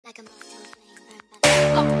Hey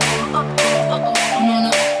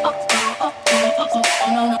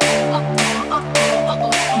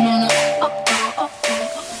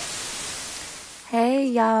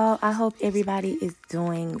y'all, I hope everybody is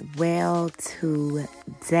doing well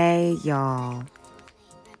today, y'all.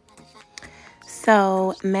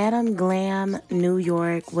 So Madam Glam New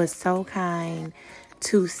York was so kind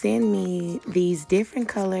to send me these different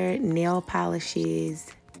colored nail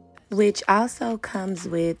polishes, which also comes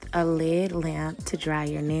with a LED lamp to dry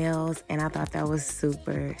your nails. And I thought that was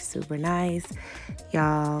super, super nice,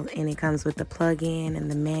 y'all. And it comes with the plug-in and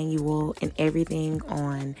the manual and everything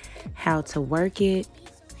on how to work it.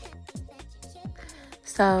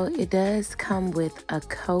 So it does come with a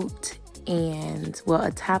coat and, well,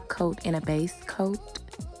 a top coat and a base coat.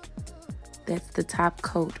 That's the top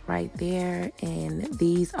coat right there. And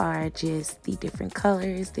these are just the different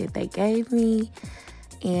colors that they gave me.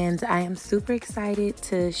 And I am super excited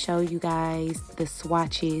to show you guys the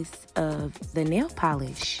swatches of the nail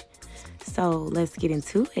polish. So let's get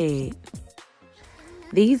into it.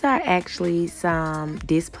 These are actually some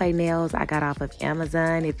display nails I got off of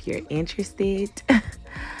Amazon if you're interested.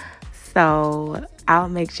 So I'll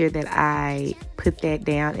make sure that I put that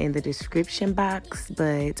down in the description box.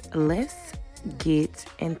 But let's get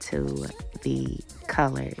into the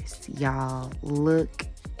colors, y'all. Look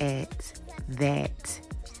at that.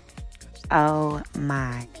 Oh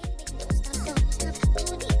my.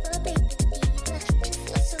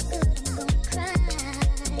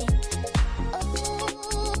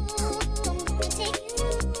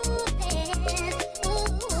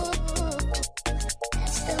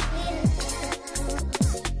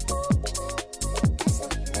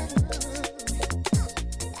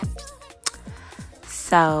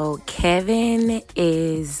 So Kevin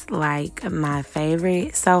is like my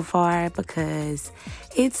favorite so far because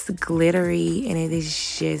it's glittery and it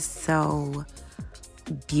is just so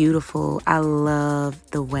beautiful. I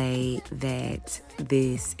love the way that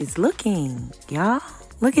this is looking, y'all.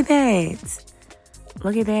 Look at that.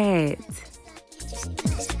 Look at that.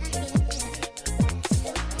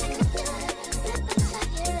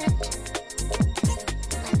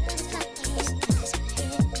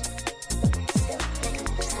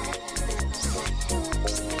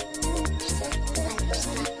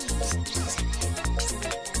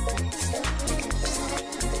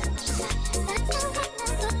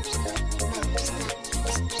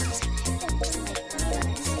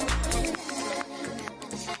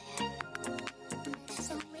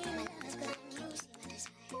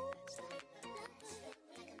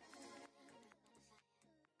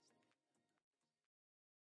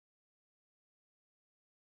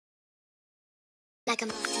 Like a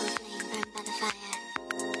moth to a flame burned by the fire.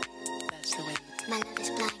 That's the way. My love is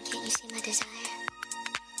blind, can't you see my desire?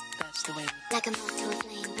 That's the way. Like a moth to a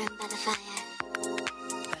flame